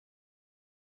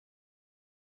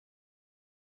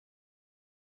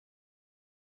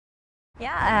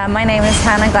My name is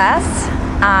Hanna Glas.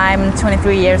 I'm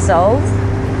 23 years old.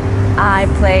 I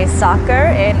play soccer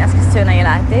in Eskilstuna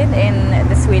United in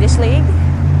the Swedish league.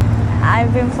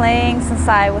 I've been playing since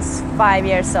I was 5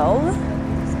 years old.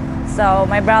 So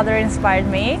my brother inspired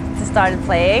me to start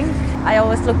playing. I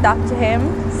always looked up to him,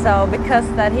 so because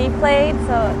that he played,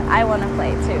 so I want to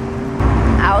play too.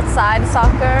 Outside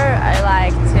soccer, I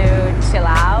like to chill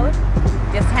out,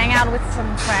 just hang out with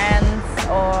some friends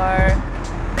or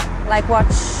like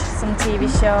watch some TV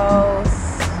shows,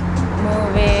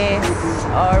 movies,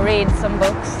 or read some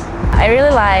books. I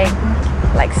really like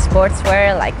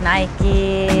sportswear, like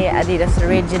Nike, Adidas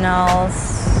Originals.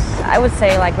 I would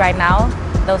say like right now,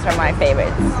 those are my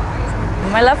favorites.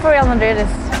 My love for Real Madrid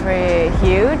is very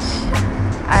huge.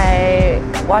 I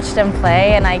watch them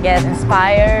play and I get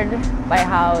inspired by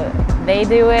how they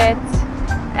do it,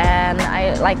 and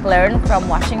I like learn from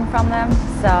watching from them.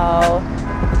 So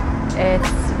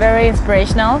it's very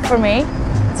inspirational for me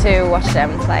to watch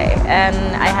them play. And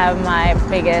I have my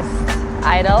biggest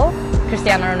idol,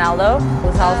 Cristiano Ronaldo,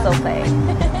 who's also playing.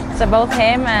 So both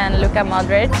him and Luka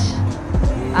Modric,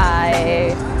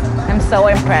 I am so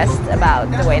impressed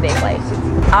about the way they play.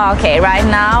 Okay, right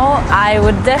now I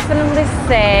would definitely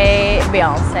say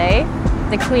Beyonce,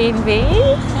 the Queen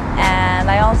Bee,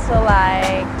 and I also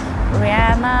like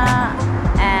Rihanna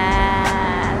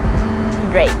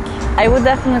and Drake. I would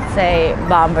definitely say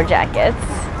bomber jackets,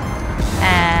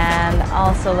 and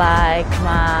also like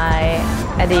my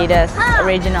Adidas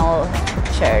Original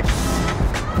shirts.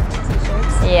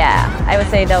 Yeah, I would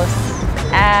say those.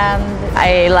 And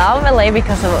I love LA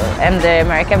and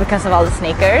America because of all the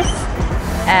sneakers.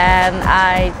 And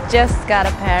I just got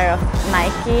a pair of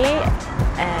Nike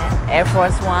Air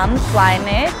Force One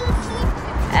Flyknit,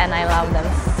 and I love them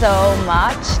so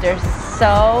much. They're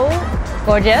so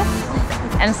gorgeous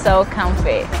and so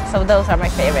comfy. So those are my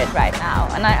favorite right now.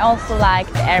 And I also like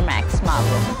the Air Max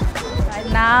model. Right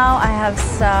now I have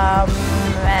some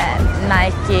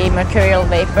Nike Mercurial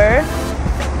Vapor,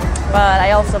 but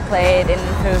I also played in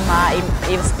Puma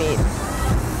Eve Speed.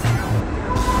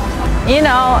 You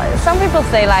know, some people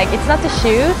say like it's not the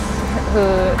shoes who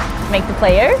make the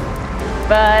player,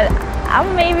 but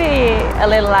I'm maybe a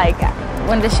little like,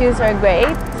 when the shoes are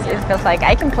great, it feels like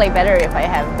I can play better if I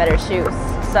have better shoes.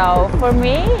 So for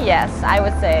me, yes, I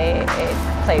would say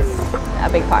it plays a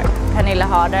big part. Pernille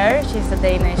Harder, she's a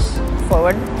Danish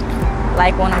forward,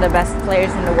 like one of the best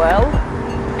players in the world.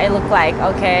 I look like,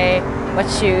 okay, what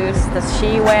shoes does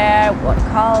she wear, what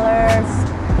colors,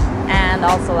 and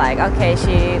also like, okay,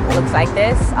 she looks like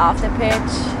this off the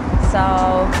pitch. So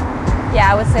yeah,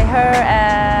 I would say her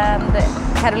and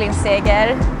Caroline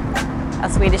Seger, a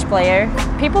Swedish player.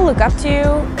 People look up to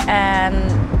you and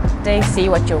they see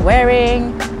what you're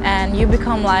wearing and you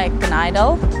become like an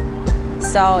idol.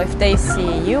 So if they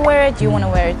see you wear it, you want to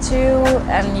wear it too,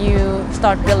 and you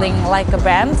start building like a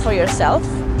brand for yourself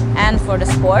and for the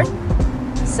sport.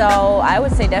 So I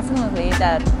would say definitely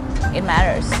that it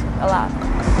matters a lot.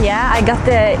 Yeah, I got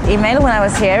the email when I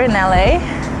was here in LA,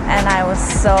 and I was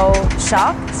so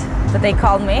shocked that they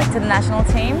called me to the national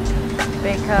team,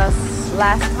 because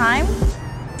last time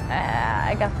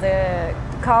I got the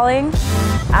calling,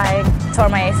 I tore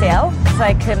my ACL, so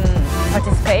I couldn't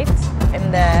participate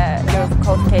in the Euro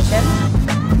qualification.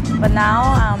 But now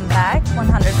I'm back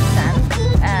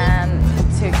 100%, and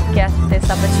to get this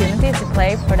opportunity to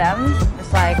play for them,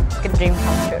 it's like a dream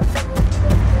come true.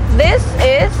 This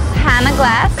is Hanna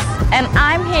Glas, and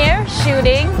I'm here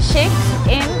shooting Chicks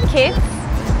in Kits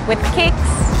with kicks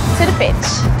to the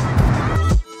pitch.